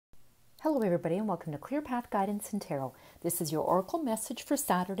Hello everybody and welcome to Clear Path Guidance and Tarot. This is your Oracle message for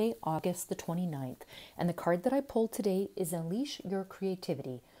Saturday, August the 29th. And the card that I pulled today is Unleash Your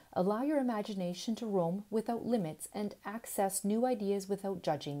Creativity. Allow your imagination to roam without limits and access new ideas without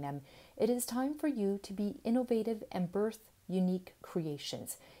judging them. It is time for you to be innovative and birth unique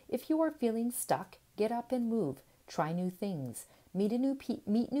creations. If you are feeling stuck, get up and move. Try new things. Meet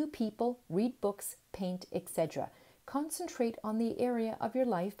new people, read books, paint, etc. Concentrate on the area of your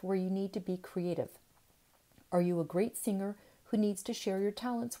life where you need to be creative. Are you a great singer who needs to share your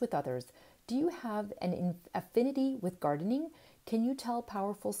talents with others? Do you have an affinity with gardening? Can you tell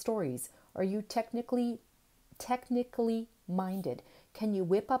powerful stories? Are you technically minded? Can you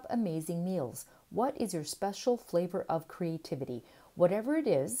whip up amazing meals? What is your special flavor of creativity? Whatever it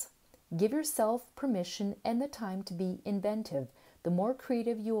is, give yourself permission and the time to be inventive. The more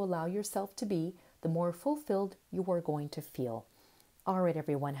creative you allow yourself to be, the more fulfilled you are going to feel. All right,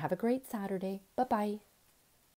 everyone, have a great Saturday. Bye-bye.